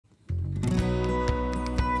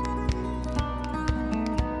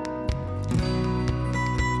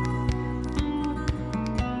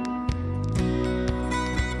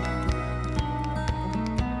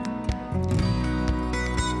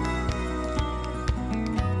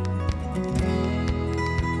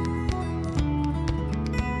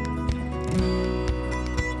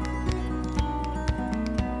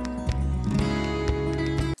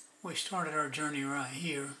started our journey right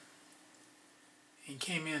here and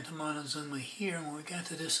came into Montezuma here. When we got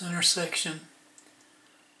to this intersection,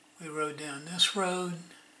 we rode down this road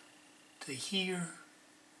to here,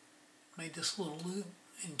 made this little loop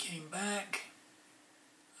and came back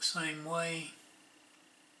the same way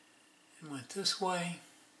and went this way,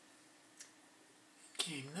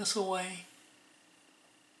 came this way,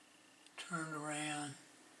 turned around,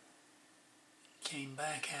 came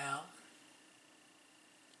back out,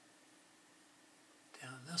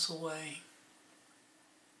 down this way,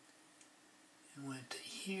 and went to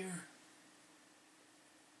here,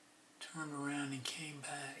 turned around and came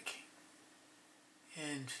back,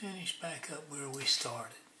 and finished back up where we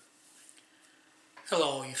started. Hello,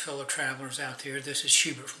 all you fellow travelers out there. This is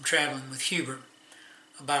Hubert from Traveling with Hubert.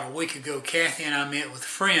 About a week ago, Kathy and I met with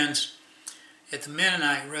friends at the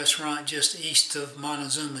Mennonite restaurant just east of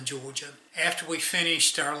Montezuma, Georgia. After we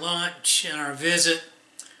finished our lunch and our visit,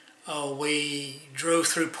 we drove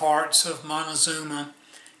through parts of Montezuma,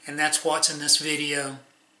 and that's what's in this video.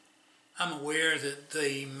 I'm aware that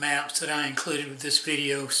the maps that I included with this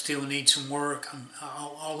video still need some work.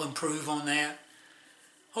 I'll improve on that.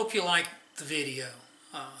 Hope you like the video.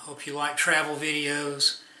 Hope you like travel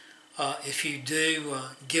videos. If you do,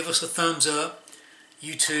 give us a thumbs up.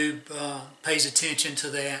 YouTube pays attention to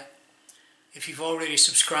that. If you've already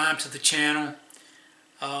subscribed to the channel,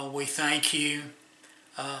 we thank you.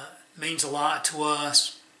 It means a lot to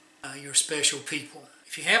us. You're special people.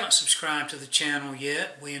 If you haven't subscribed to the channel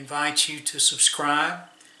yet, we invite you to subscribe.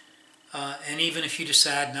 And even if you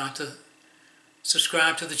decide not to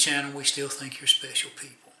subscribe to the channel, we still think you're special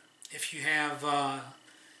people. If you have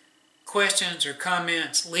questions or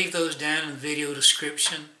comments, leave those down in the video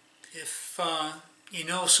description. If you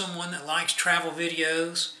know someone that likes travel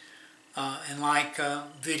videos and like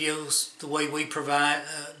videos the way we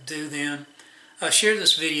do them, share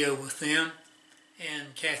this video with them.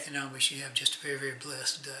 And Kathy and I wish you have just a very, very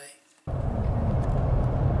blessed day.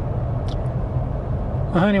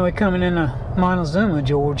 Well, honey, we're coming into Montezuma,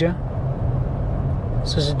 Georgia.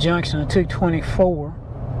 This is a junction of 224.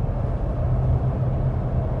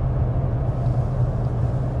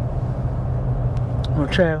 We're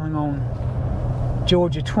traveling on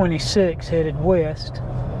Georgia 26 headed west.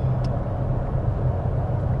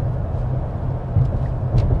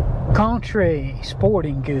 Country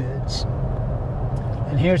Sporting Goods.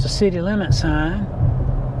 And here's the city limit sign.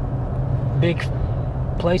 Big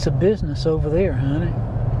place of business over there, honey.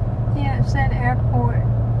 Yeah, it's that airport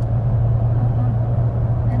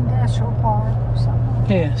industrial park or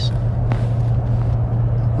something. Yes.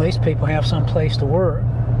 At least people have some place to work.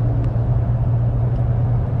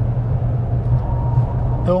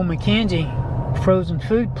 The old McKenzie frozen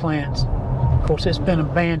food plants, of course, it's been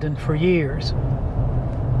abandoned for years.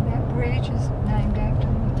 That bridge is named after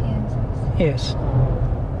McKenzie's. Yes.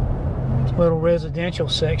 Little residential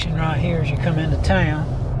section right here as you come into town.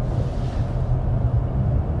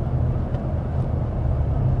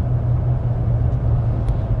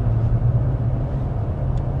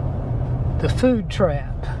 The food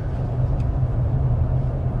trap.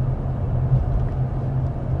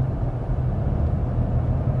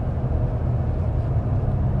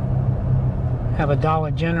 Have a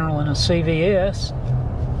Dollar General and a CVS.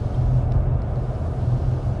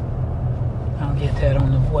 I'll get that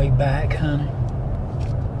on the way back, honey.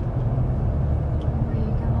 Where are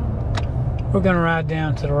you going? We're going to ride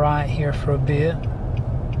down to the right here for a bit.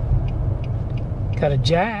 Got a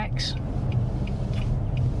Jack's.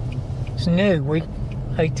 It's new. We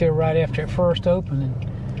ate there right after it first opened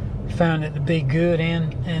and found it to be good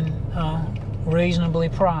and reasonably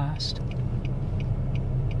priced.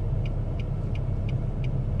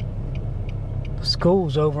 The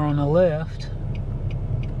school's over on the left.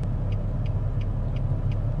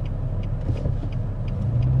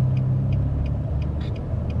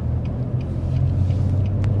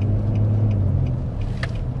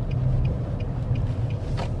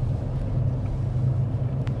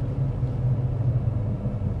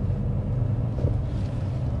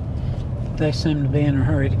 They seem to be in a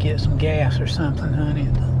hurry to get some gas or something, honey.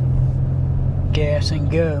 Gas and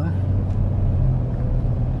go.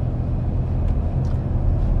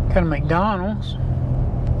 Got a McDonald's.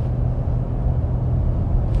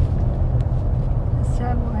 The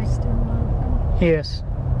Subway's still open. Yes.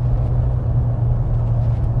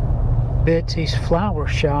 Betsy's Flower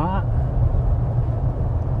Shop.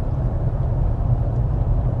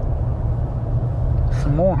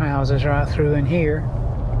 Some more houses right through in here.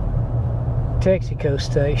 Texaco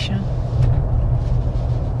station.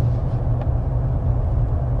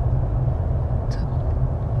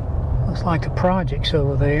 Looks like the project's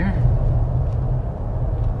over there.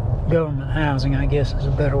 Government housing, I guess, is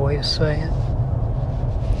a better way to say it.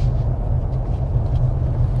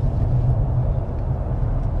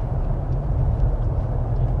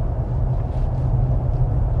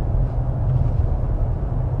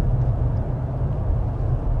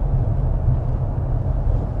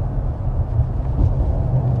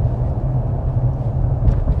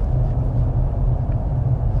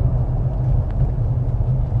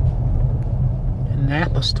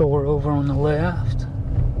 Napa store over on the left.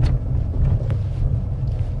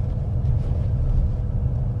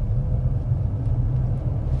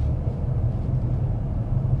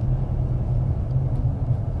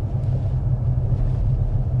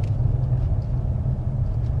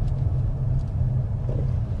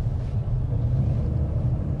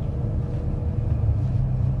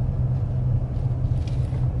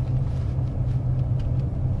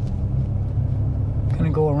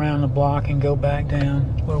 Go around the block and go back down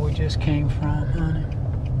where we just came from, honey.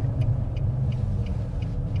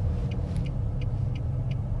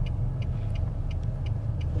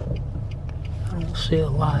 I don't see a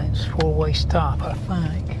light. It's four-way stop, I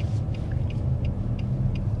think.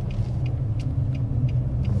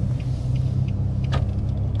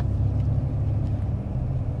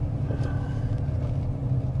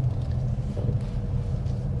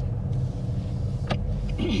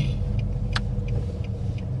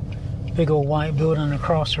 Big old white building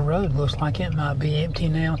across the road looks like it might be empty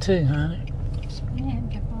now too, honey. It's been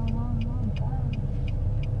empty for a long, long time.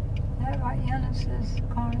 That right yonder says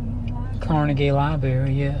Carnegie Library. Carnegie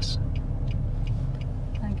Library, yes.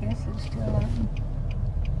 I guess it's still open.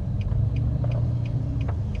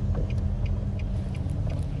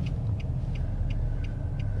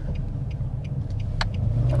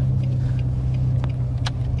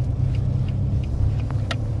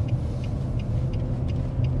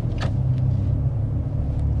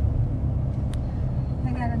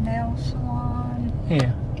 Salon.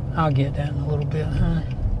 Yeah, I'll get that in a little bit, honey.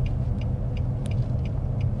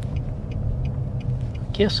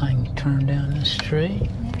 I guess I can turn down this street.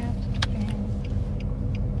 Yeah, okay.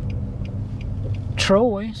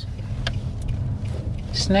 Troy's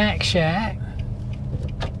Snack Shack.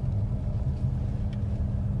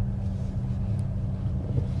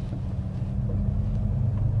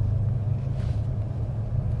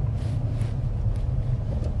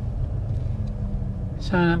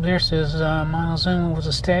 Sign up there says Montezuma was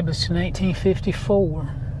established in 1854.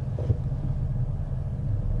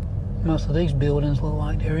 Most of these buildings look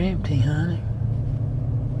like they're empty, honey.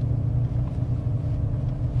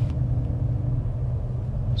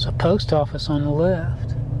 There's a post office on the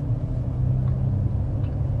left.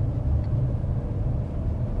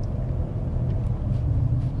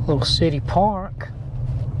 Little city park.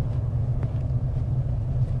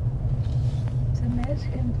 It's a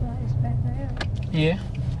Mexican place back there. Yeah.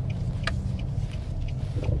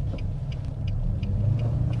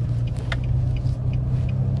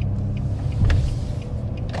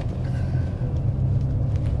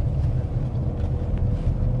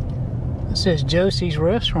 It says Josie's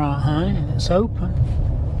Restaurant, honey, and it's open.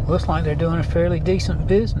 Looks like they're doing a fairly decent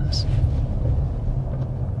business.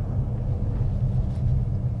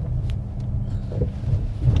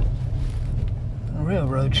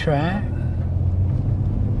 Railroad track.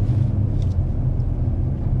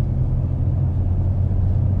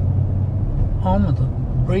 Home of the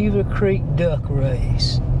Beaver Creek Duck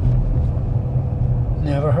Race.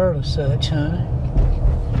 Never heard of such, honey.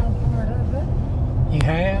 I've heard of it. You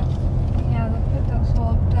have? Yeah, they put those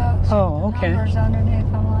little ducks Oh, with the okay. numbers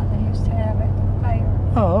underneath them like they used to have at the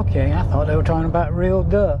fair. Oh, okay. I thought they were talking about real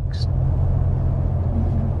ducks.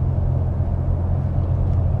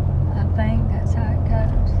 I think that's how it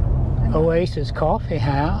goes. Oasis Coffee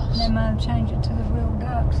House. They might have changed it to the real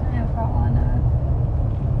ducks now, for all I know.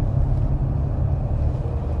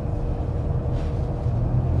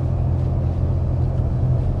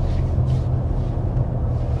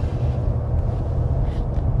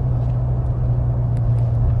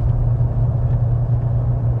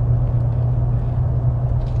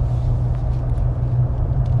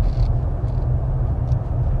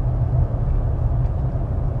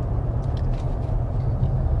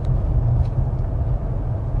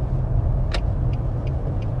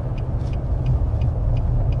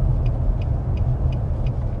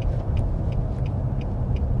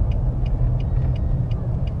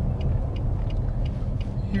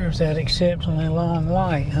 Here's that exceptionally long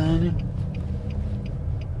light, honey.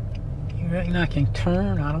 You reckon I can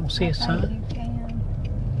turn? I don't see a sign. I think you can.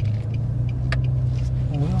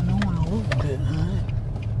 Well, no one looked at it, honey.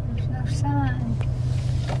 There's no sign.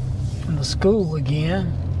 From the school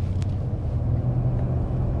again.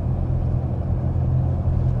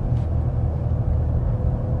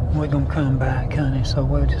 gonna come back, honey, so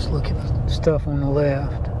we'll just look at the stuff on the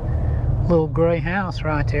left. Little gray house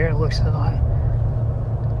right there. It looks like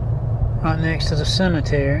right next to the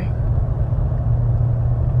cemetery.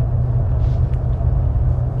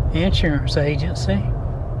 Insurance agency.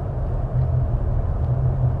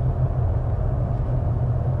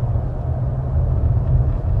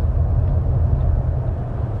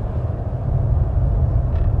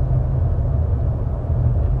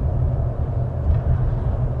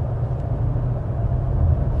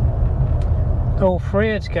 Old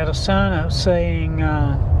Fred's got a sign up saying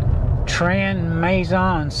Tran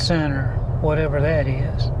Maison Center, whatever that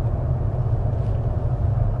is.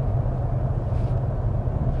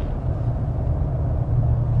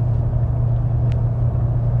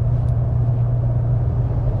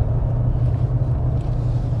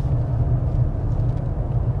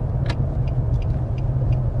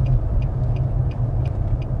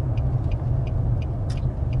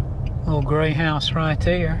 Little gray house right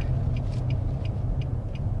there.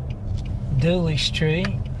 Dooley Street.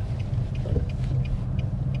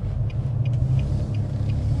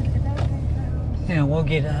 Yeah, we'll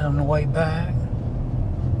get that on the way back.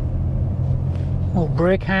 Little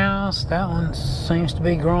brick house. That one seems to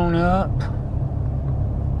be grown up.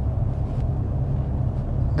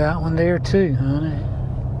 That one there too, honey.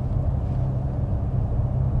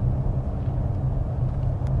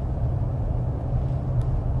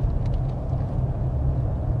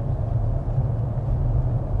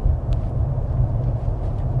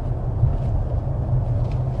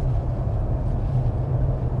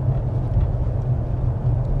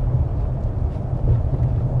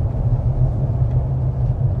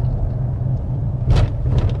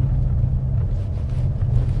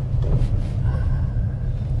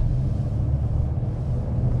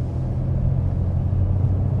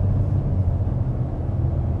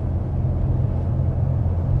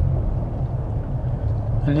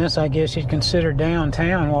 And this, I guess you'd consider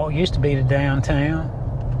downtown, what used to be the downtown.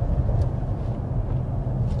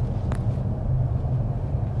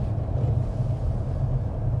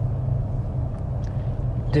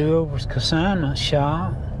 Do-Over's consignment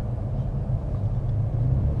shop.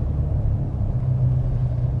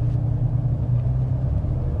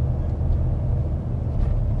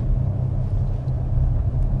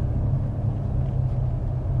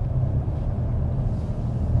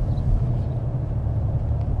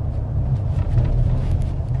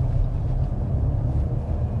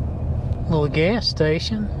 Little gas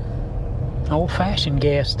station, old-fashioned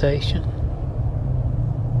gas station.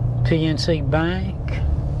 PNC Bank.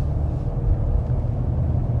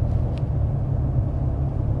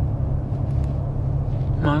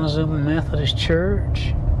 Montezuma Methodist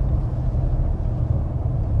Church.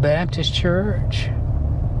 Baptist Church.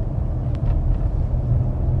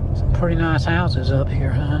 Some pretty nice houses up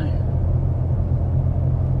here, honey.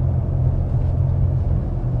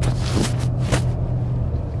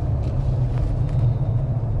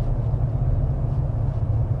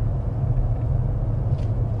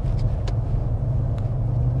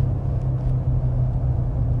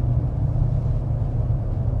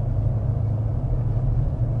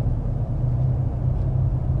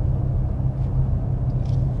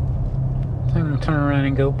 I'm going to turn around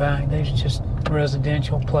and go back. There's just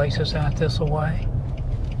residential places out this way.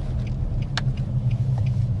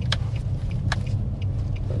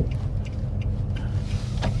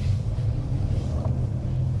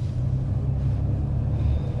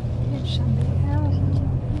 There's some big houses up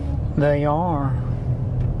here. They are.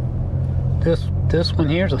 This one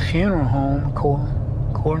here's a funeral home,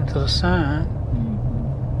 according to the sign.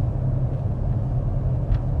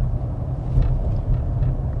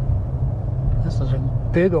 This is a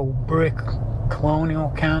big old brick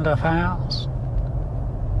colonial kind of house.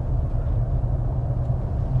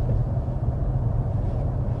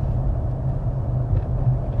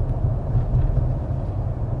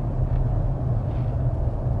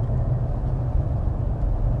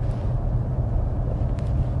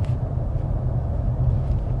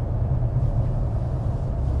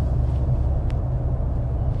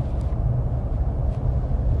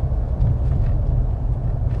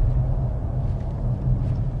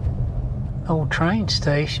 Old train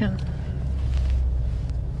station.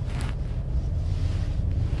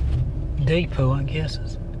 Depot, I guess.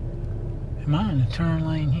 Am I in the turn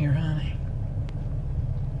lane here, honey?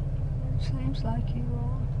 It seems like you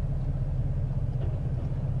are.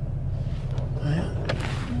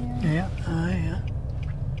 Yeah, I am.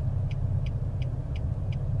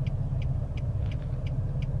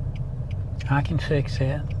 I can fix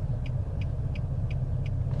that.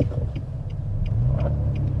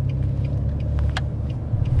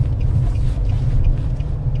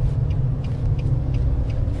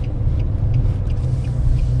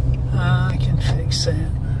 brake set.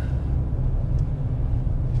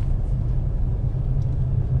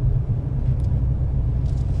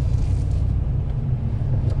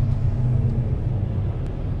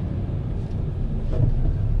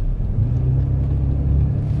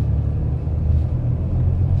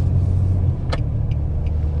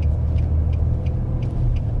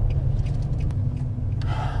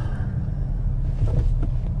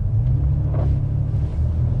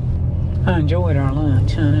 I enjoyed our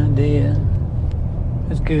lunch, honey, I did.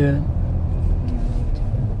 It's good.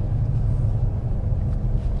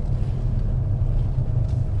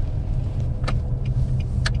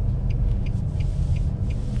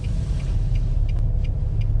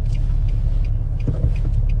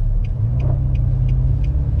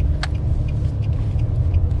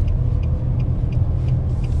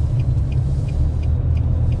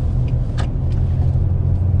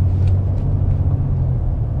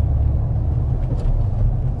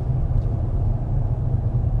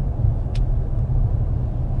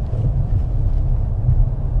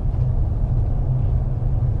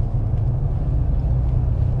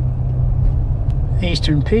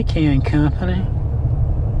 Eastern Pecan Company.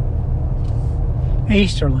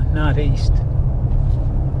 Easterland, not East.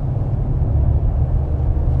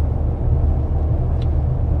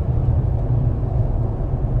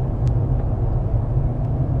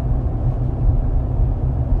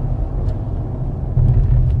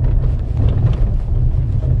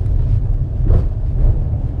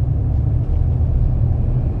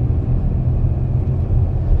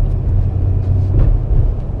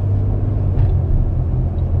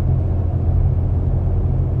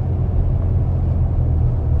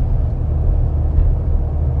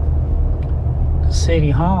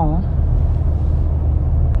 City Hall.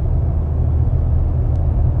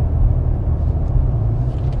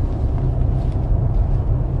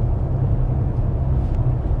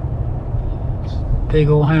 Big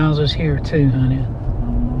old houses here too, honey.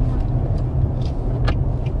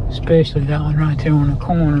 Especially that one right there on the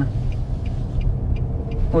corner.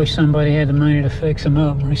 Wish somebody had the money to fix them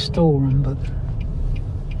up and restore them, but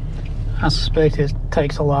I suspect it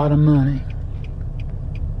takes a lot of money.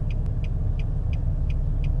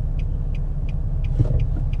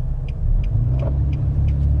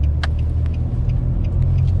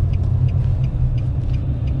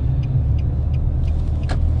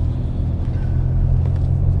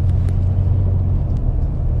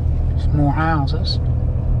 More houses.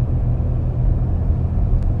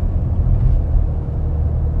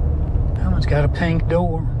 That one's got a pink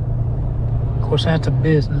door. Of course, that's a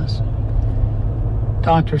business.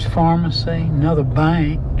 Doctor's Pharmacy, another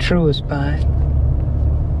bank, Truist Bank.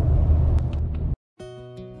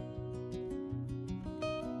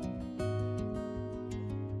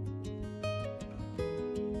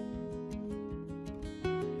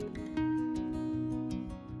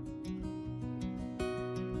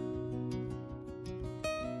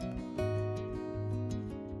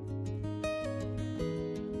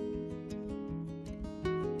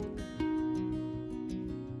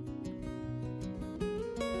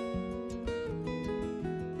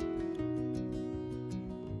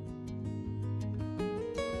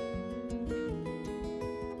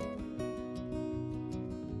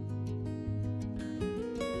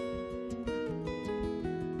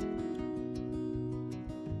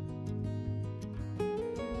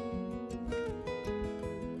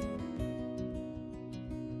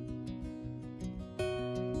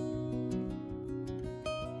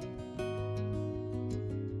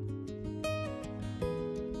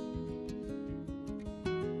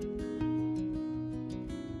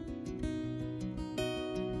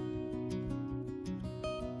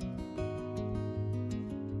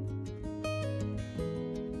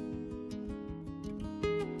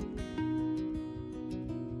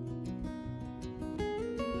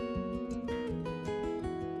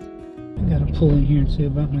 I gotta pull in here and see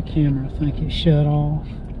about my camera. I think it shut off.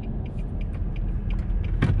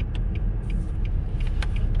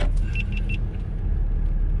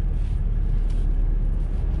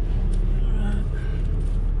 Alright.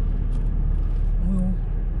 We'll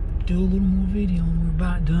do a little more video and we're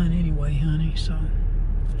about done anyway, honey, so.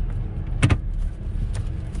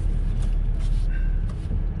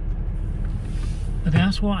 But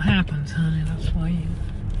that's what happens, honey. That's why you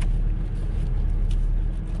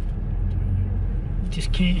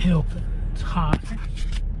just can't help it. It's hot.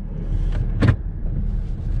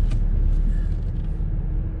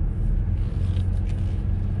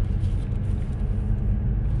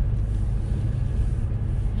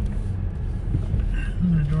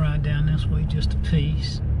 I'm going to drive down this way just a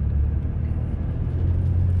piece.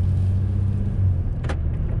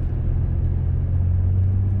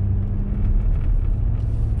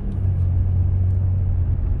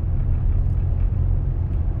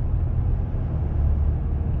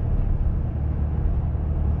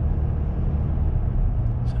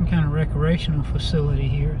 recreational facility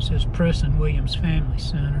here. It says Preston Williams Family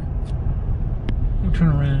Center. We'll turn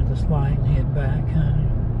around at this light and head back, honey.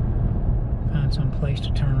 Find some place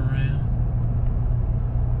to turn around.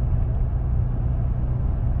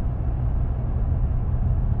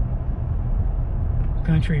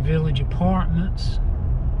 Country Village Apartments.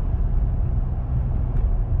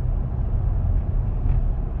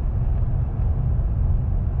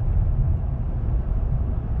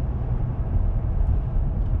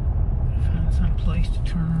 Find some place to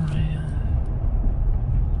turn around.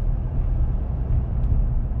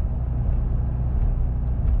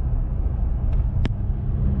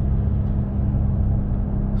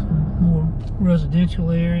 Some more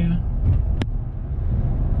residential area.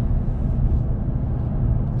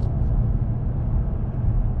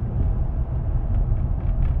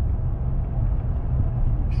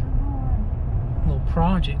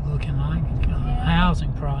 Project looking like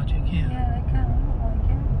housing project, yeah. Yeah, they kind of look like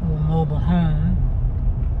it. A little mobile home.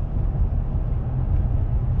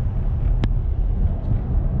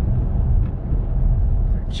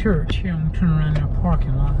 A church here. I'm gonna turn around their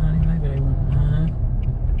parking lot, honey. Maybe they won't mind.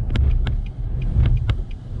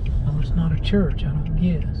 Well, it's not a church, I don't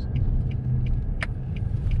guess.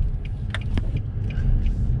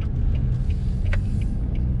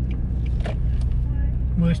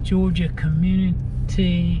 West Georgia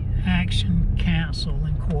Community Action Council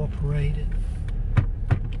Incorporated.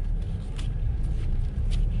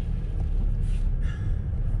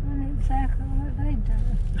 What exactly what they do?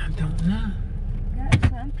 I don't know. Got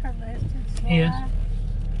Sumter listed, Sly, Yes.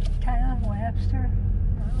 Town, Webster.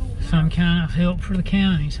 Some kind of help for the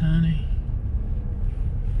counties, honey.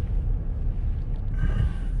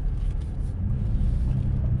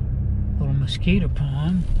 Little mosquito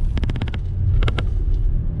pond.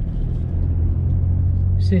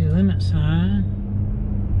 City limit sign.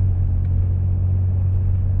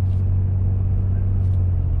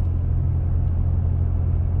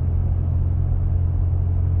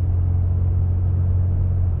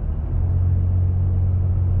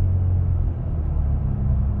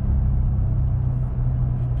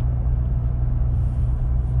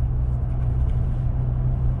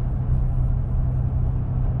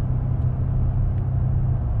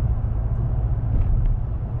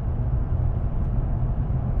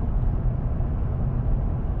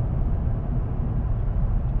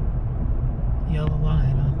 Yellow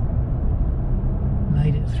light, I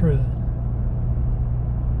made it through it.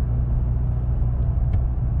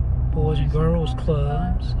 Boys and Girls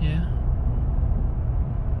Clubs, yeah.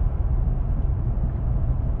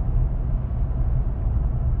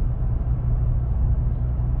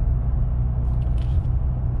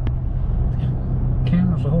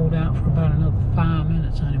 Cameras will hold out for about another 5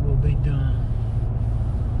 minutes, honey, we'll be done.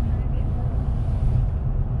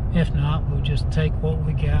 If not, we'll just take what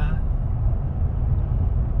we got.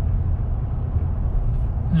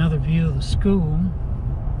 Another view of the school.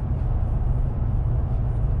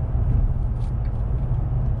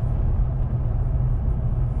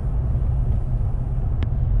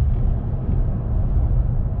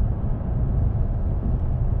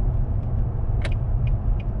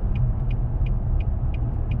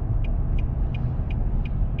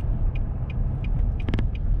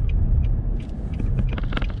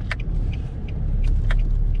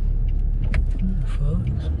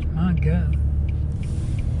 Folks, my God.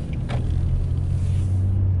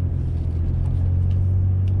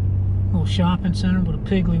 Little shopping center with a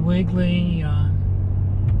Piggly Wiggly,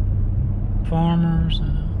 Farmers,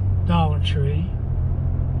 and a Dollar Tree.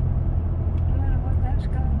 I wonder what that's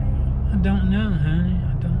gonna be. I don't know, honey.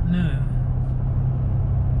 I don't know.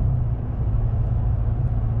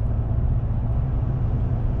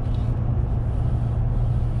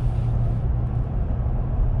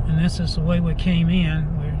 And this is the way we came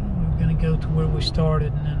in. We're going to go to where we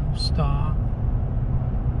started and then we'll stop.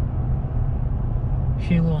 A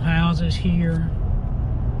few little houses here.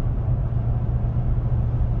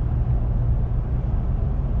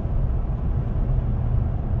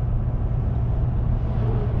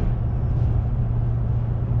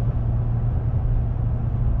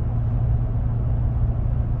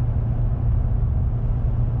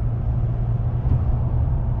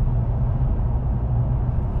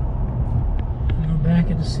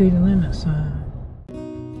 Back at the city limit sign.